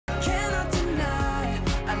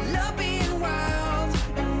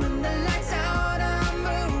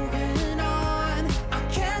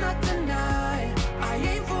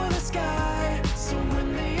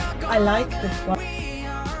like this one.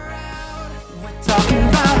 We're talking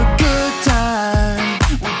about a good time.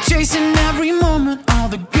 We're chasing every moment, all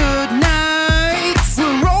the good nights.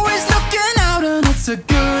 We're always looking out and it's a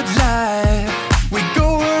good life. We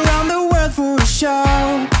go around the world for a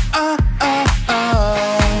show. Oh, oh, oh.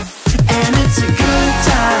 And it's a good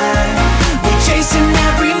time. We're chasing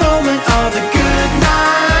every moment, all the good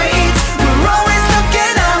nights. We're always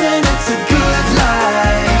looking out and it's a good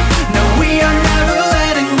life. No, we are never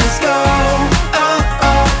letting this go. Oh,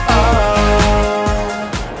 oh,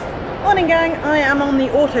 oh. Morning gang, I am on the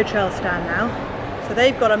Autotrail stand now. So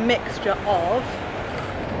they've got a mixture of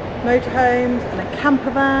motorhomes and a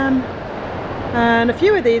camper van, and a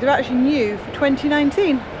few of these are actually new for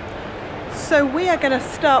 2019. So we are going to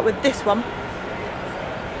start with this one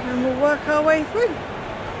and we'll work our way through.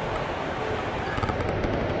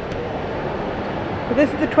 So this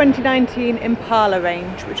is the 2019 Impala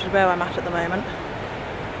range, which is where I'm at the moment.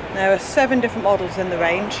 There are 7 different models in the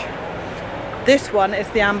range. This one is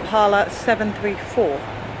the Impala 734.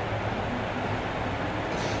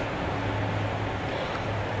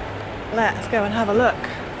 Let's go and have a look.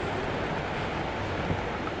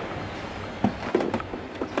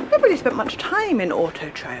 I've not really spent much time in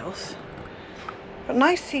Autotrails. Got a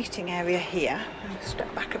nice seating area here. I'll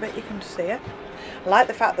step back a bit, you can see it. I like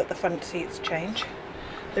the fact that the front seats change.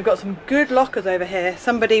 They've got some good lockers over here.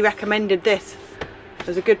 Somebody recommended this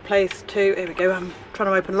as a good place to, here we go, I'm trying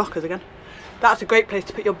to open lockers again. That's a great place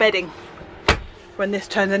to put your bedding when this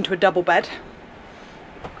turns into a double bed.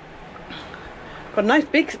 Got a nice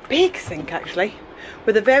big sink actually,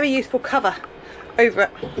 with a very useful cover over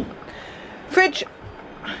it. Fridge,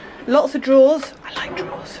 lots of drawers. I like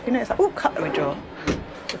drawers. You know, it's like, oh, cutlery drawer.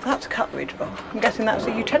 If that's a cutlery drawer, I'm guessing that's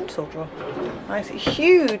a utensil drawer. Nice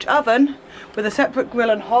huge oven with a separate grill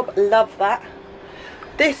and hob. Love that.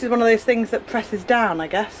 This is one of those things that presses down, I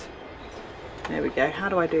guess. There we go. How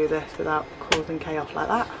do I do this without causing chaos like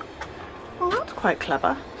that? Well, that's quite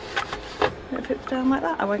clever. It fits down like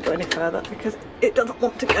that. I won't go any further because it doesn't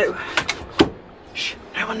want to go. Shh,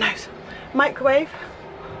 no one knows. Microwave,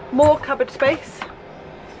 more cupboard space.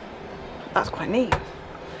 That's quite neat.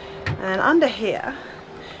 And under here,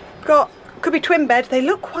 got, could be twin beds. They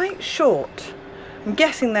look quite short. I'm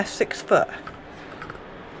guessing they're 6 foot.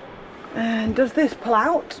 And does this pull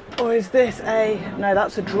out, or is this a, no,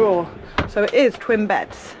 that's a drawer. So it is twin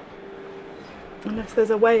beds. Unless there's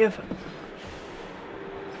a way of,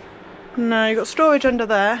 no, you've got storage under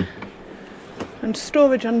there and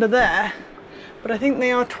storage under there, but I think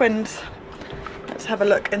they are twins. Let's have a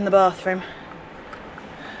look in the bathroom.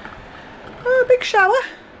 Oh, big shower.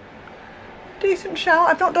 Decent shower.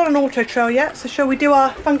 I've not done an Autotrail yet, so shall we do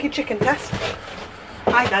our funky chicken test?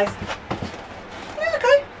 Hi guys. Yeah,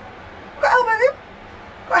 okay. Got elbow room.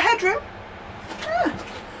 Got a headroom. Yeah,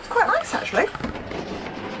 it's quite nice actually.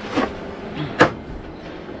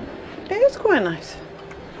 It is quite nice.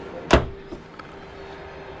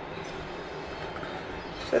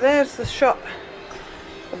 So there's the shot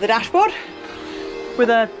of the dashboard with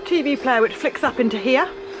a TV player which flicks up into here,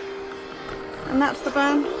 and that's the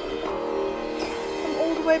van from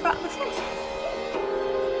all the way back the front.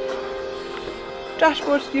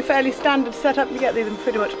 Dashboard's your fairly standard setup. You get these in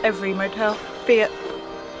pretty much every motel, Fiat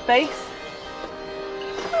base.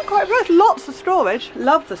 Oh, quite nice. Lots of storage.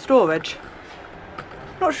 Love the storage.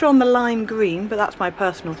 Not sure on the lime green, but that's my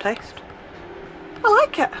personal taste. I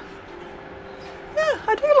like it. Yeah,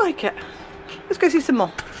 I do like it. Let's go see some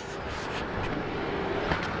more.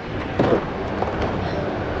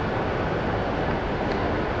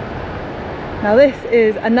 Now this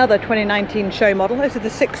is another 2019 show model. This is the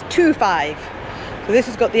 625. So this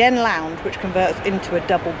has got the N lounge, which converts into a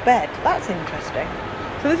double bed. That's interesting.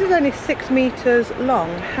 So this is only 6 meters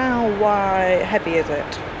long. How heavy is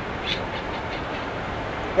it?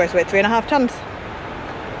 Gross weight 3.5 tons.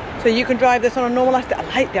 So you can drive this on a normal life. I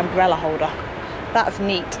like the umbrella holder. That's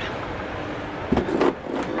neat.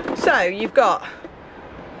 So you've got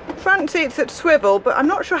front seats that swivel, but I'm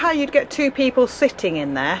not sure how you'd get 2 people sitting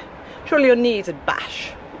in there. Surely your knees would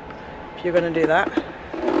bash if you're going to do that.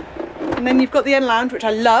 And then you've got the N lounge, which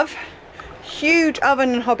I love. Huge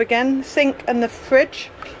oven and hob again, sink and the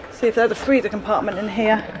fridge. See if there's a freezer compartment in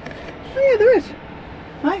here. Oh yeah, there is.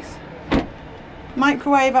 Nice.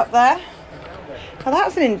 Microwave up there. Now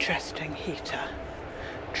that's an interesting heater.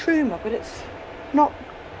 Truma, but it's not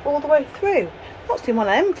all the way through. Not seen one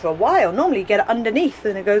of them for a while. Normally you get it underneath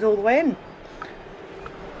and it goes all the way in.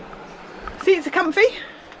 Seats are comfy.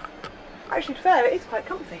 Actually, to be fair, it is quite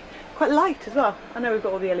comfy. Quite light as well. I know we've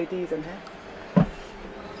got all the LEDs in here.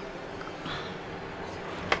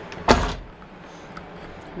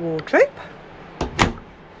 Wardrobe.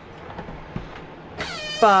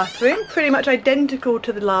 bathroom, pretty much identical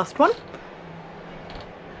to the last one.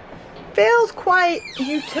 Feels quite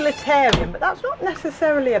utilitarian, but that's not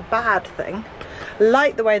necessarily a bad thing. I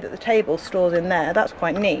like the way that the table stores in there, that's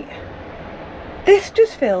quite neat. This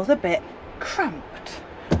just feels a bit cramped.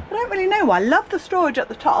 I don't really know why. I love the storage at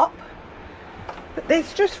the top, but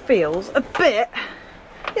this just feels a bit,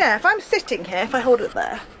 yeah, if I'm sitting here, if I hold it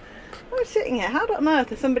there, if I'm sitting here, how on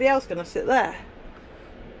earth is somebody else going to sit there?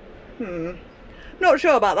 Not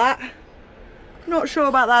sure about that. Not sure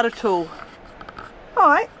about that at all.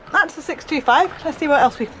 Alright, that's the 625. Let's see what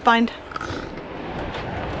else we can find.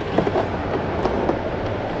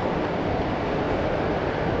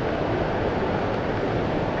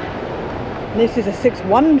 This is a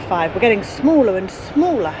 615. We're getting smaller and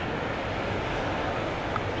smaller.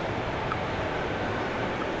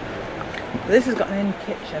 This has got an in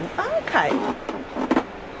kitchen. Okay.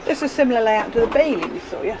 This is a similar layout to the Bailey we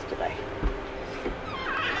saw yesterday.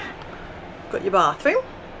 Got your bathroom.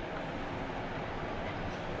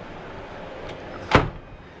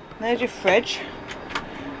 There's your fridge.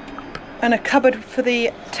 And a cupboard for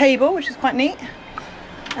the table, which is quite neat.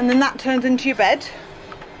 And then that turns into your bed.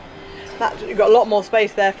 You've got a lot more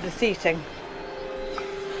space there for the seating.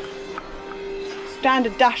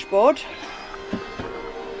 Standard dashboard.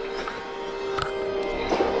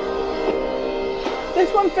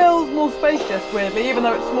 This one feels more spacious, weirdly, even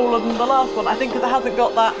though it's smaller than the last one. I think because it hasn't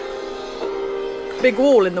got that big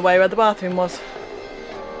wall in the way where the bathroom was.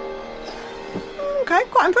 Okay,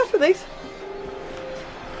 quite impressed with these.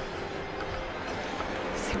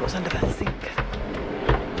 Let's see what's under the sink.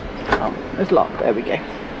 Oh, it's locked. There we go.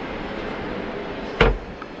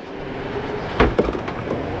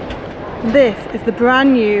 This is the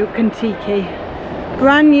brand new Kontiki,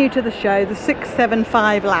 brand new to the show, the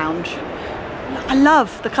 675 Lounge. I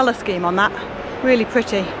love the colour scheme on that, really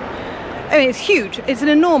pretty. I mean, it's huge, it's an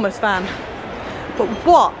enormous van. But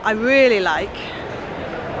what I really like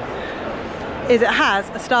is it has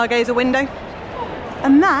a Stargazer window,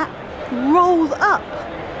 and that rolls up.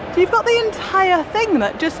 So you've got the entire thing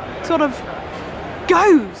that just sort of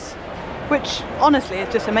goes, which honestly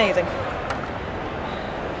is just amazing.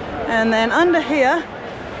 And then under here,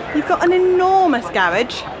 you've got an enormous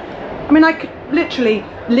garage. I mean, I could literally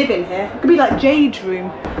live in here. It could be like Jade's room.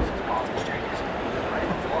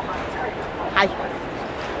 Hi.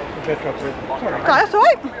 That's all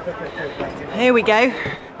right. Here we go.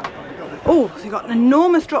 Oh, so you've got an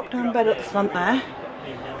enormous drop-down bed at the front there.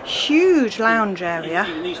 Huge lounge area.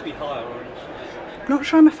 Not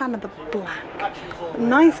sure I'm a fan of the black.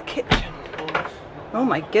 Nice kitchen. Oh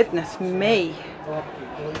my goodness me.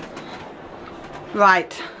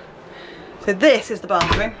 Right, so this is the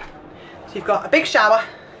bathroom. So you've got a big shower,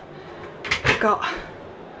 you've got a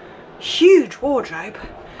huge wardrobe.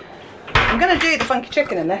 I'm going to do the funky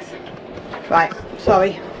chicken in this. Right,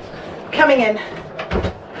 sorry, coming in.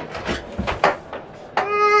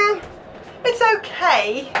 It's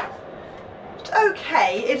okay. It's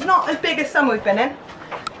okay. It's not as big as some we've been in.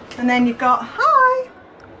 And then you've got, hi.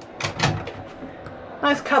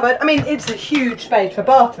 Nice cupboard. I mean, it's a huge space for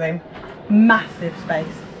bathroom. Massive space.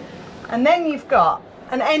 And then you've got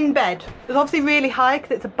an end bed. It's obviously really high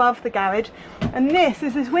because it's above the garage. And this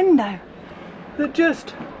is this window that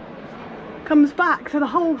just comes back, so the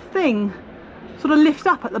whole thing sort of lifts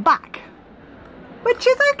up at the back, which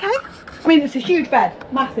is okay. I mean, it's a huge bed,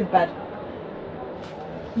 massive bed.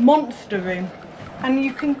 Monster room. And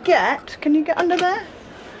you can you get under there?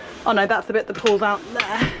 Oh no, that's the bit that pulls out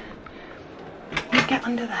there. You get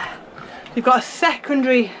under there. You've got a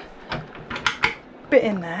secondary bit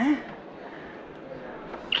in there.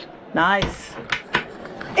 Nice.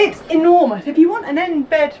 It's enormous. If you want an end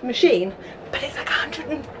bed machine, but it's like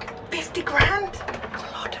 150 grand. It's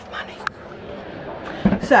a lot of money.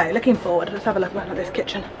 So looking forward, let's have a look around at this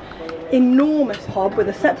kitchen. Enormous hob with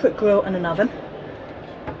a separate grill and an oven.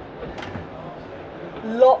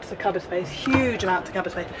 Lots of cupboard space, huge amounts of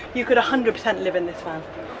cupboard space. You could 100% live in this van.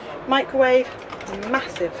 Microwave,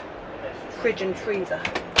 massive fridge and freezer.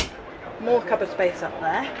 More cupboard space up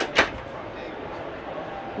there.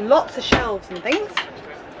 Lots of shelves and things.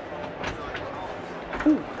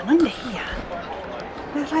 Ooh, and under here,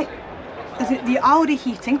 there's like, is it the Aldi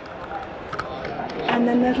heating? And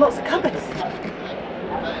then there's lots of cupboards.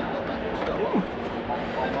 Ooh.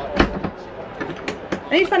 I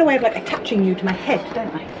need to find a way of like attaching you to my head,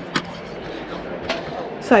 don't I?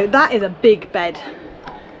 So that is a big bed.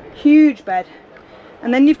 Huge bed.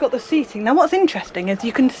 And then you've got the seating. Now what's interesting is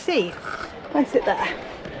you can see, if I sit there,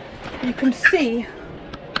 you can see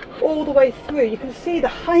all the way through. You can see the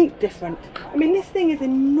height difference. I mean, this thing is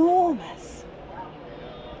enormous.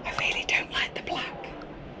 I really don't like the black.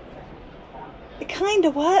 It kind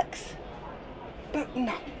of works, but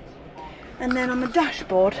no. And then on the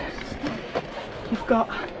dashboard, you've got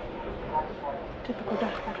typical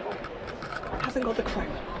dashboard. It hasn't got the chrome.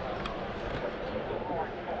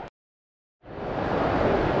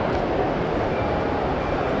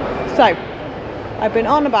 So, I've been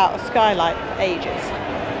on about a skylight for ages,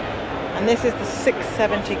 and this is the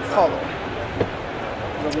 670 Coral.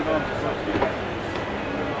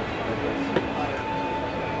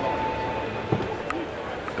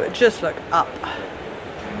 But just look up.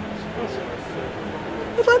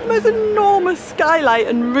 It's like the most enormous skylight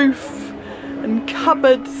and roof and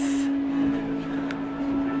cupboards.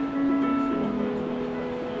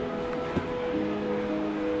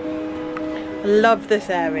 I love this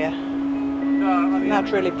area.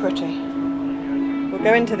 That's really pretty. We'll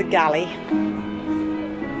go into the galley.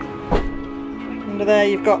 Under there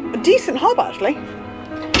you've got a decent hob actually.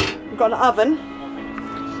 You've got an oven,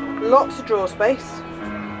 lots of drawer space,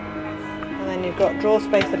 and then you've got drawer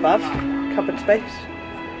space above, cupboard space.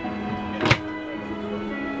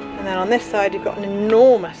 And then on this side you've got an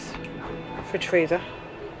enormous fridge freezer.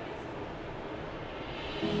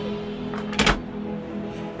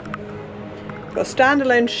 Got a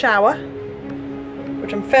standalone shower,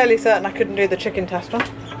 which I'm fairly certain I couldn't do the chicken test on.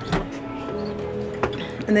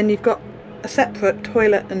 And then you've got a separate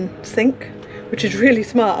toilet and sink, which is really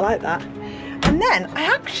smart, I like that. And then I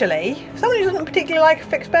actually, someone who doesn't particularly like a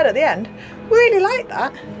fixed bed at the end, really like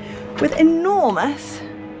that, with enormous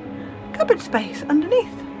cupboard space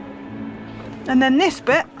underneath. And then this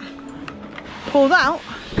bit pulls out,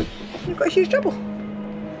 you've got a huge double.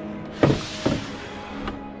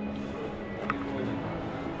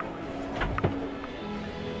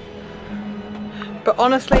 But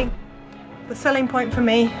honestly, the selling point for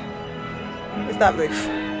me is that roof.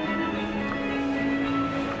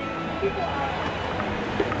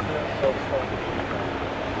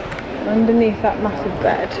 Underneath that massive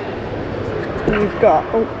bed, you've got,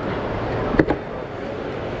 oh,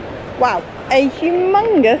 wow, a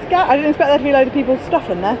humongous gap. I didn't expect there to be a load of people's stuff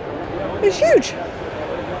in there. It's huge.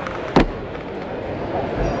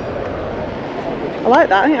 I like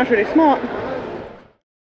that, I think that's really smart.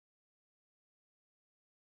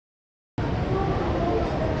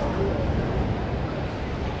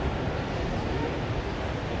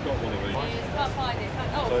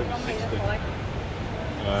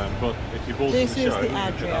 But if you bought this the is show, the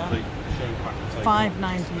Adria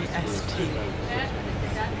 590 ST.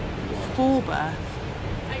 Full berth,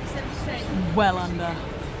 well under.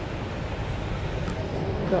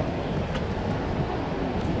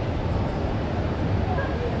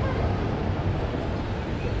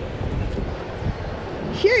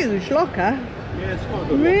 Huge locker. Yeah, it's quite a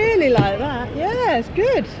good. Really like that. Yeah, it's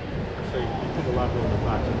good. So you put the ladder on the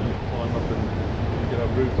back and you climb up and you get a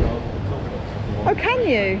roof out on the top of it. Oh, can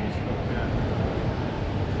you?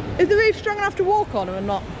 Yeah. Is the roof strong enough to walk on or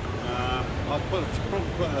not? I'd probably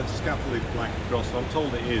put a scaffolding plank across. I'm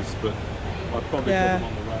told it is, but I'd probably put them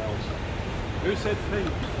on the rails. Who said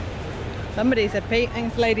Pete? Somebody said Pete. I think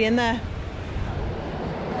it's a lady in there.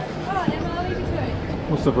 Alright then, I'll leave you to it.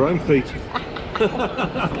 What's the brown Pete?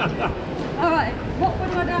 Alright, what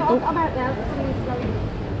do I do? I'm out now.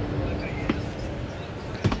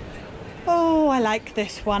 Oh, I like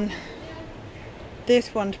this one.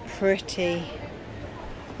 This one's pretty.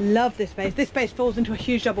 Love this space. This space falls into a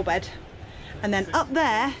huge double bed. And then up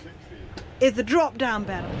there is the drop down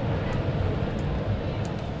bed.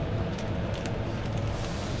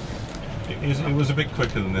 It was a bit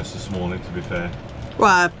quicker than this morning, to be fair.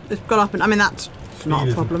 Well, it's got up and, I mean, that's not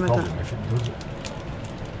a problem, is it?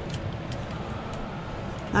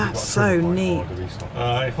 That's so neat.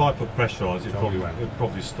 If I put pressure on it, it'd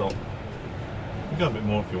probably stop. You go a bit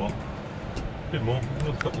more if you want. A bit more,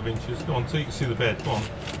 another couple of inches. Go on, so you can see the bed. Go on.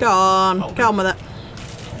 Go on, go on with it.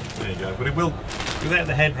 There you go. But it will, without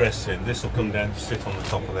the headrests in, this will come down to sit on the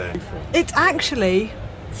top of there. It's actually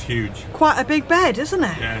It's huge. quite a big bed, isn't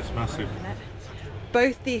it? Yeah, it's massive.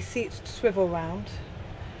 Both these seats swivel round.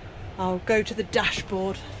 I'll go to the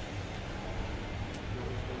dashboard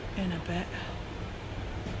in a bit.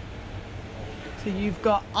 So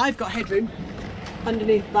I've got headroom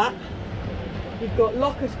underneath that. You've got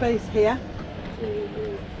locker space here.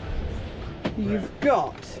 You've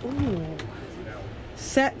got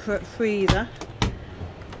separate freezer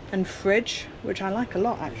and fridge, which I like a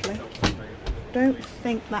lot actually. Don't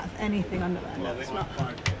think that's anything under there. No, it's not.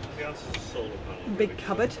 Big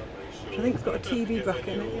cupboard, which I think it's got a TV bracket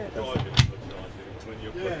in it. Yeah, it does.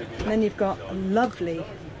 And then you've got a lovely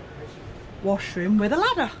washroom with a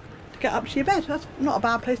ladder to get up to your bed. That's not a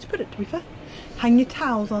bad place to put it, to be fair. Hang your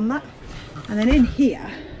towels on that. And then in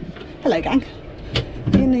here, hello gang,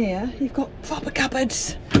 in here you've got proper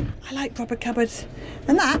cupboards. I like proper cupboards.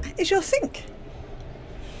 And that is your sink,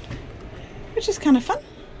 which is kind of fun.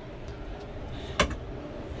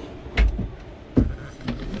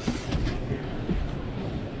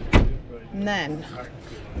 And then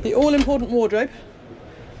the all-important wardrobe,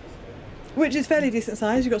 which is fairly decent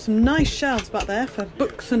size. You've got some nice shelves back there for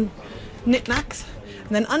books and knickknacks.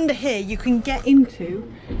 And then under here you can get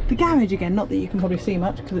into the garage again. Not that you can probably see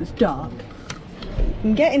much because it's dark. You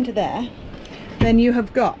can get into there. Then you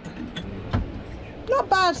have got, not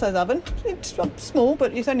bad size oven. It's small,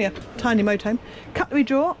 but it's only a tiny motorhome. Cutlery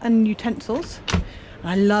drawer and utensils. And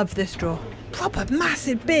I love this drawer. Proper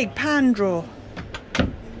massive big pan drawer.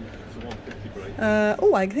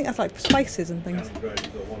 Oh, I think that's like spices and things.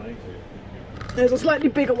 There's a slightly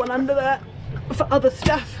bigger one under there for other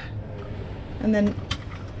stuff. And then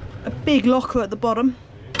a big locker at the bottom.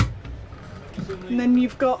 And then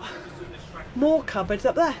you've got more cupboards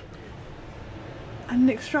up there. And an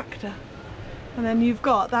extractor. And then you've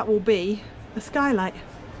got, that will be a skylight.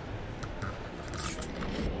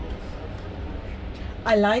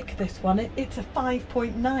 I like this one. It's a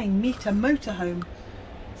 5.9 metre motorhome.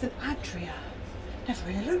 It's an Adria. Never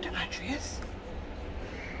really looked at Adrias.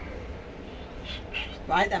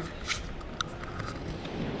 Right then.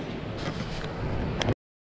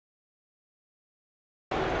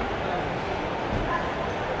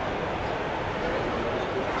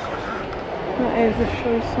 That is a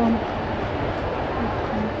Chausson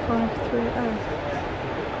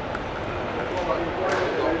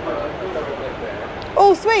 530.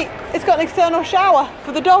 Oh sweet! It's got an external shower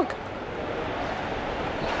for the dog.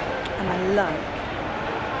 And I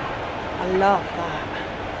love that.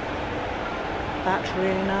 That's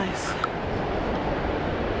really nice.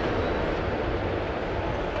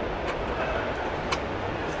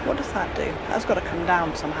 What does that do? That's got to come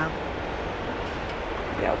down somehow.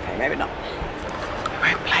 Yeah, okay, maybe not.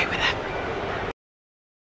 I won't play with it.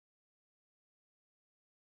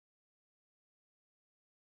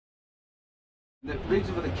 The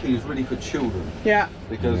reason for the key is really for children. Yeah.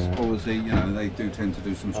 Because obviously, you know, they do tend to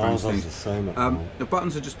do some strange things. The same the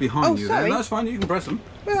buttons are just behind you sorry. there. That's fine, you can press them.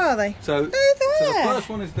 Where are they? So, there. so the first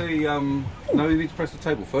one is the, no, you need to press the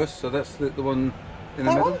table first. So that's the one in the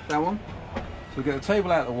That middle, one? that one. So we get the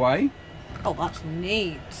table out of the way. Oh, that's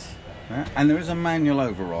neat. Yeah, and there is a manual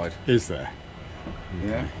override. Is there?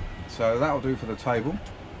 Yeah. So that'll do for the table.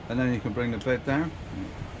 And then you can bring the bed down.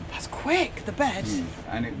 That's quick, the bed.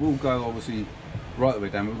 And it will go obviously right the way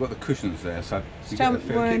down. We've got the cushions there, so you Stand get a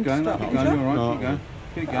feel. where Keep going, stop. keep going, you're all right, keep No. going.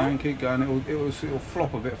 Keep going, keep going. It'll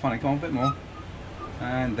flop a bit funny. Go on, a bit more.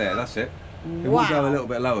 And there, that's it. It will go a little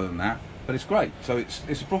bit lower than that, but it's great. So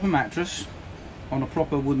it's a proper mattress on a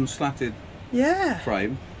proper wooden slatted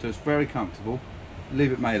frame, so it's very comfortable.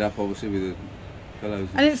 Leave it made up, obviously, with the pillows.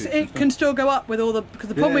 And sheets it stuff. can still go up with all the, because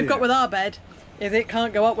the problem we've got yeah. with our bed is it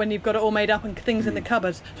can't go up when you've got it all made up and things in the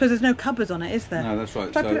cupboards. So there's no cupboards on it, is there? No, that's right.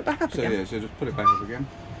 Should I put it back up again? Yeah, so just put it back up again.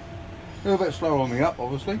 A little bit slower on the up,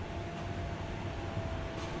 obviously.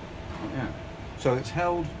 Yeah. So it's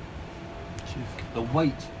held. The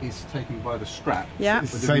weight is taken by the strap. Yeah. But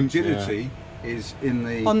It's the the same- rigidity is in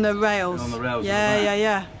the On the rails. on the rails. Yeah, at the back.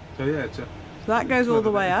 yeah. So yeah, it's a, So that goes all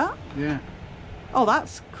the way up. yeah. Oh,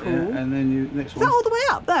 that's cool. Yeah, and then you next Is one. that all the way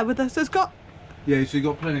up there with the? So it's got Yeah, so you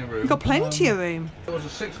got plenty of room. you've got plenty of room. It was a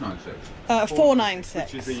 696.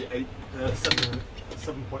 496. Which is the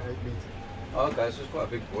 7.8 metre. Oh, okay, so it's quite a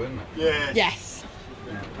big boy, isn't it? Yeah. Yes.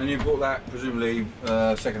 Yeah. And you bought that presumably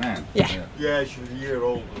second hand. Yeah. Yeah, she was a year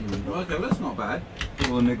old. Well, okay, well, that's not bad. Get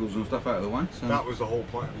all the niggles and stuff out of the way. So. That was the whole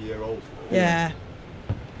point of a year old. Yeah.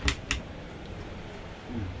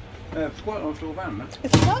 It's quite a nice little van, that.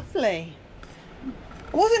 It's lovely.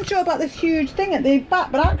 I wasn't sure about this huge thing at the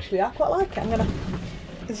back, but actually I quite like it. I'm going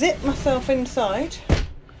to zip myself inside.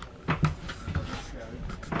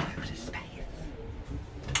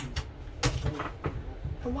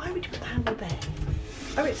 And why would you put the handle there?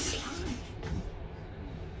 Oh, it's slide.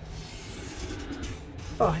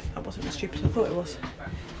 Oh, that wasn't as stupid as I thought it was.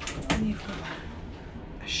 And you've got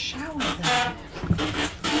a shower there.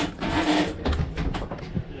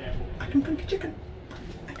 I can cook a chicken.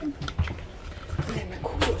 I can cook a chicken. And then the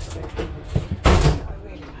coolest thing I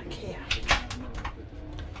really like here.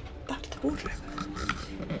 That's the wardrobe.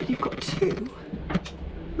 But you've got two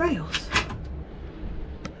rails.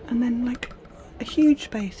 And then like a huge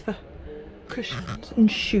space for cushions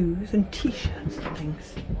and shoes and t-shirts and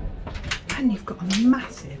things. And you've got a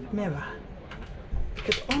massive mirror.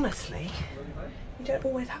 Because honestly, you don't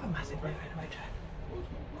always have a massive mirror in a motorhome.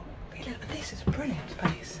 Really, this is a brilliant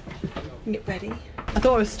space. You can get ready. I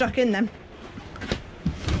thought I was stuck in them.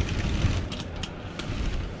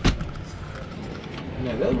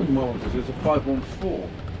 Yeah, the other one is a 514.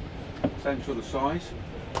 Same sort of size,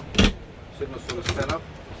 similar sort of setup.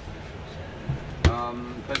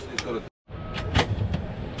 Basically it's got a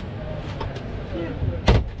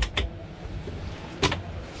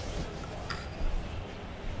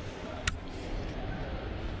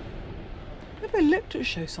I've never looked at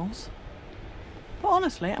Chaussons, but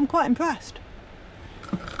honestly I'm quite impressed.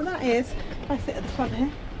 And that is, if I sit at the front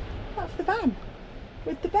here, that's the van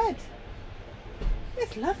with the bed.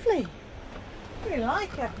 It's lovely. I really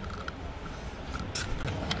like it.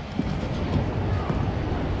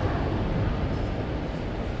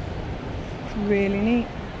 It's really neat.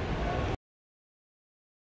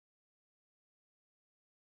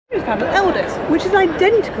 We found an Elddis, which is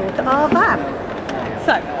identical to our van.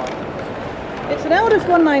 So, it's an Elddis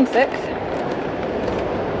 196,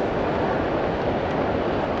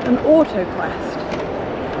 an Autoquest.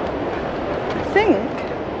 I think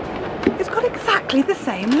it's got exactly the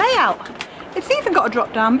same layout. It's even got a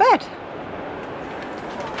drop down bed.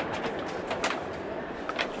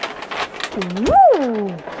 Ooh,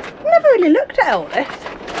 never really looked at Elddis.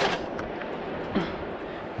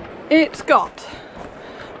 It's got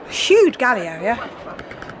a huge galley area.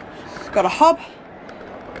 It's got a hob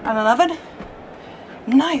and an oven.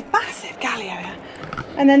 Nice, massive galley area.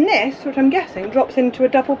 And then this, which I'm guessing, drops into a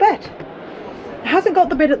double bed. It hasn't got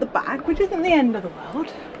the bit at the back, which isn't the end of the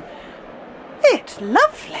world. It's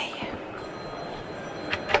lovely.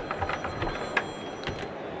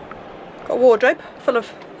 Got a wardrobe full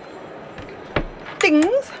of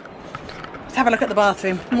things. Let's have a look at the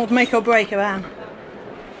bathroom. More make or break a van.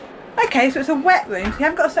 Okay, so it's a wet room, so you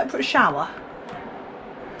haven't got a separate shower.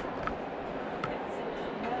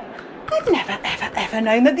 I've never ever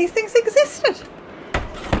known that these things existed.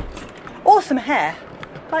 Awesome hair.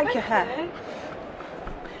 Like your hair.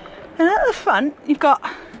 And at the front we've got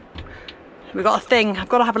a thing. I've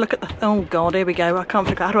got to have a look at the, oh god, here we go. I can't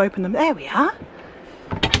figure out how to open them. There we are.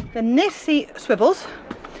 The NEC seat swivels.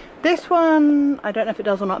 This one, I don't know if it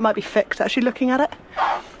does or not. It might be fixed actually looking at it.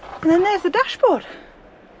 And then there's the dashboard.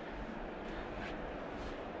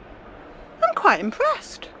 I'm quite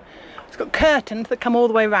impressed. It's got curtains that come all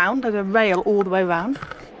the way round. There's a rail all the way round.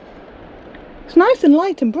 It's nice and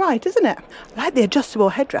light and bright, isn't it? I like the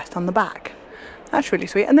adjustable headrest on the back. That's really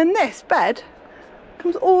sweet. And then this bed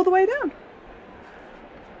comes all the way down.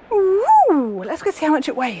 Ooh, let's go see how much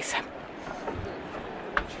it weighs.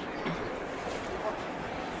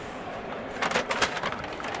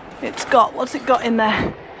 It's got, what's it got in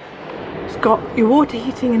there? It's got your water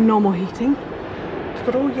heating and normal heating. It's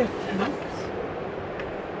got all your tanks.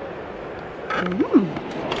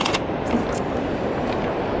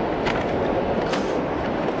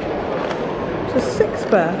 It's a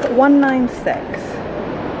 6-berth, 196.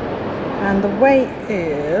 And the weight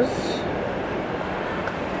is...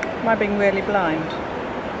 Am I being really blind?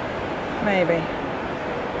 Maybe.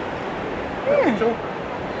 Yeah.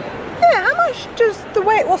 Yeah, how much does the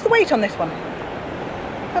weight, what's the weight on this one?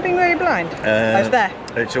 Am I being really blind? It's there.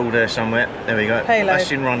 It's all there somewhere. There we go. Payload.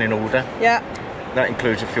 That's in running order. Yeah. That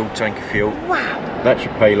includes a fuel tank of fuel. Wow. That's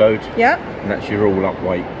your payload. Yeah. And that's your all-up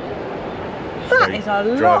weight. That is a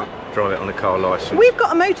lot. Drive it on a car licence. We've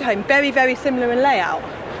got a motorhome very similar in layout,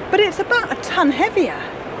 but it's about a ton heavier.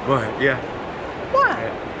 Right, yeah. Wow.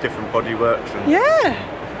 Yeah. Different body works. And Yeah.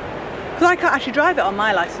 Because I can't actually drive it on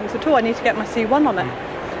my licence at all. I need to get my C1 on it.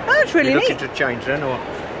 That's really neat. Looking to change then, or?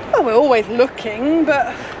 Well, we're always looking,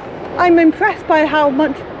 but I'm impressed by how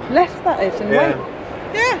much less that is in weight.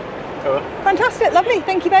 Yeah. Cool. Fantastic, lovely.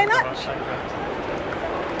 Thank you very much.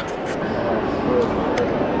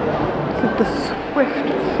 The Swift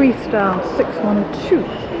Freestyle 612.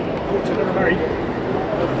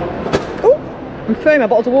 Oh, I'm throwing my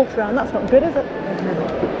bottles of water around. That's not good, is it?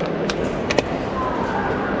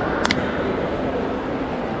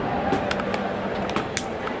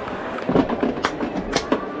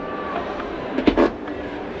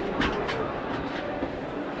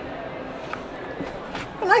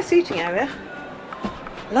 A nice seating area.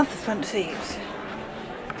 Love the front seats.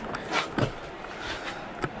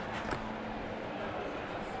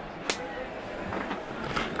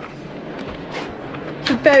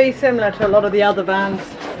 Very similar to a lot of the other vans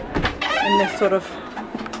in this sort of,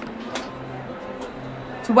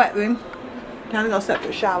 it's a wet room. Now I've got a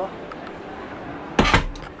separate shower.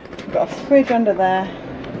 Got a fridge under there.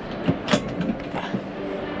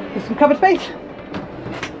 There's some cupboard space.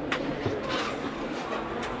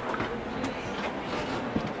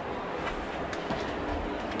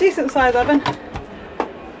 Decent size oven.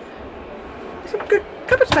 Some good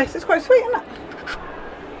cupboard space. It's quite sweet, isn't it?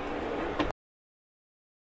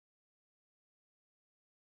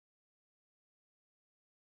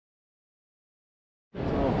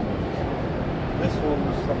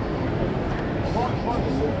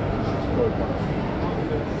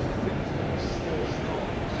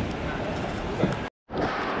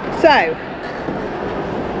 So,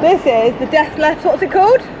 this is the Dethleffs, what's it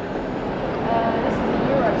called? This is the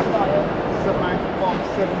Eurostyle.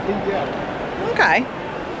 785, 70, yeah. Okay.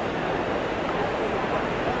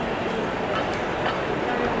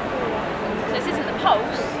 So this isn't the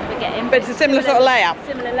Pulse we're getting. But it's a similar sort of layout.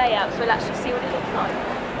 Similar layout, so we'll actually see what it looks like.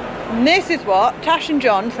 And this is what Tash and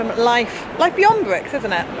John from Life Beyond Bricks,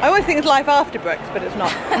 isn't it? I always think it's Life After Bricks, but it's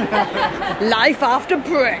not. Life After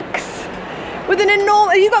Bricks. With an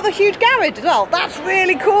enormous, you got the huge garage as well. That's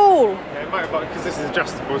really cool. Yeah, motorbike, because this is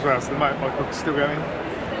adjustable as well, so the motorbike will still go in.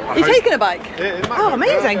 Are you taking a bike? Yeah, Oh,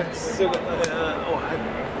 amazing.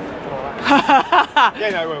 Yeah,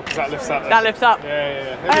 no, well, because that lifts up. That lifts up.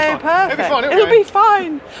 Yeah. Oh, perfect. It'll be fine. It'll be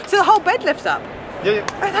fine. So the whole bed lifts up. Yeah.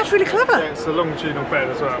 Oh, that's really clever. Yeah, it's a longitudinal bed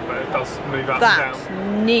as well, but it does move up That's and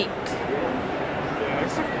down. neat. Yeah,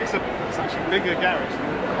 it's actually a bigger garage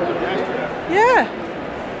than the Adria. Yeah.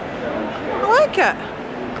 I like it.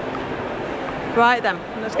 Right then,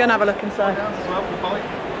 let's go and have a look inside. Down as well for the bike.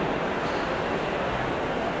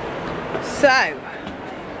 So,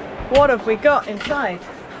 what have we got inside?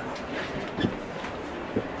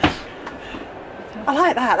 I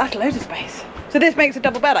like that, that's loads of space. So this makes a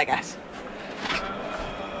double bed, I guess?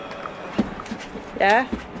 Yeah,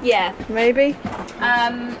 Yeah. maybe?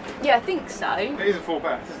 Yeah, I think so. It is a full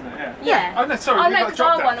bath, isn't it? Yeah. Yeah. Oh, no, sorry, Oh we've no, got a because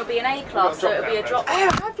drop our down. one will be an A class, so it'll be a drop. Oh,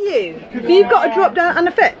 have you? You've got a drop down and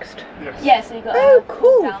a fixed? Yes. Yeah, so you've got Oh, a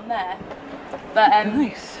cool. down there. But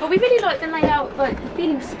Nice. But we really like the layout, like the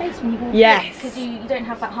feeling of space when you walk Yes. in, because you don't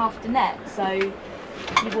have that half the net, so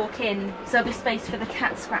you walk in, so there'll be space for the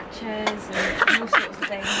cat scratchers and all sorts of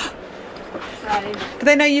things. So Do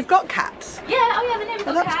they know you've got cats? yeah, oh yeah, they know we've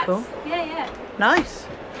got that's cats. cool. Yeah. Nice.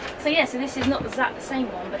 So yeah, so this is not exactly the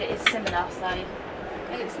same one, but it is similar. So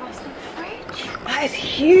it's nice big fridge. That is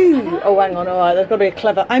huge. Oh, hang on, alright, there's got to be a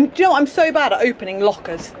clever. Do you know what, I'm so bad at opening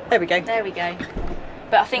lockers. There we go. There we go.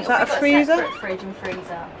 But I think Is that we've a got freezer? a separate fridge and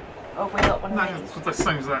freezer. Or have we got one No, of these? it's the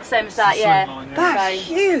same as that. Same as that, yeah. That's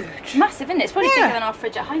So- huge. It's massive, isn't it? It's probably Yeah. bigger than our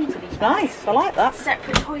fridge at home, to be fair. Nice, I like that.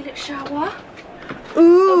 Separate toilet shower.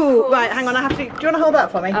 Ooh, course. right, hang on, I have to. Do you want to hold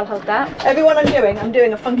that for me? I'll hold that. Everyone I'm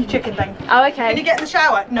doing a funky chicken thing. Oh, okay. Can you get in the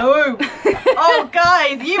shower? No. Oh,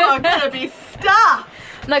 guys, you are going to be stuffed.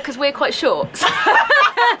 No, because we're quite short.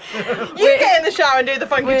 You get in the shower and do the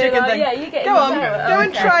funky chicken thing. Yeah, you get Go in the on, shower. go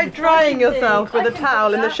and Okay. try drying yourself I with a can towel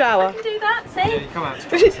do in the that. shower. I can do that, see? Yeah, you come out.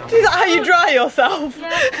 Is that how you dry yourself? Yeah.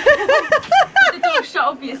 The door's shut,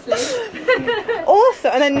 obviously.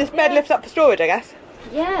 Awesome, and then this bed Yeah. lifts up for storage, I guess.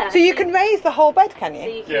 Yeah. So you can raise the whole bed, can So you?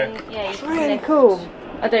 you can, yeah, you can Really lift. cool.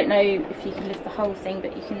 I don't know if you can lift the whole thing,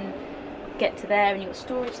 but you can get to there and you've got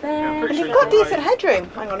storage there. Yeah, pretty And sure you've got you can decent headroom.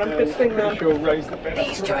 Hang on, I'm just swinging around. She'll raise the bed.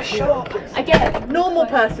 These two are short. Again, Normal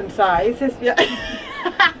person size is, yeah.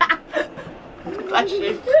 Bless you.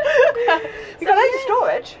 You've got loads of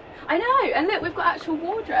storage. I know, and look, we've got actual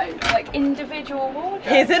wardrobes, like individual wardrobes.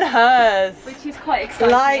 His and hers. Which is quite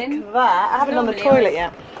exciting. Like that. I haven't on the Normally, toilet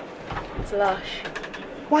yet. It's lush.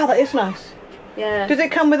 Wow, that is nice. Yeah. Does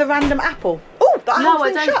it come with a random apple? Oh, that No, whole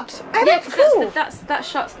I thing don't. shuts. Oh, Yeah, that's 'cause cool. that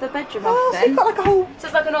shuts the bedroom Oh, off so then. you've got like a whole... So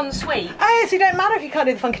it's like an ensuite. Oh, so you don't matter if you can't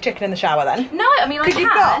do the funky chicken in the shower then? No, I mean I Because can.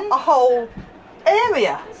 you've got a whole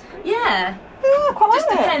area. Yeah. Yeah, quite Just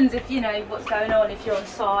like it. depends if you know what's going on, if you're on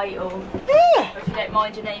site or Yeah, if you don't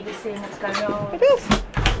mind your neighbours seeing what's going on. it is.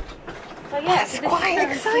 So yeah, That's so this quite is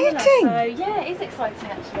very similar. exciting. So yeah, it is exciting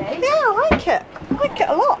actually. Yeah, I like it. I like it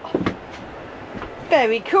a lot.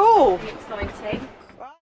 Very cool. Very exciting.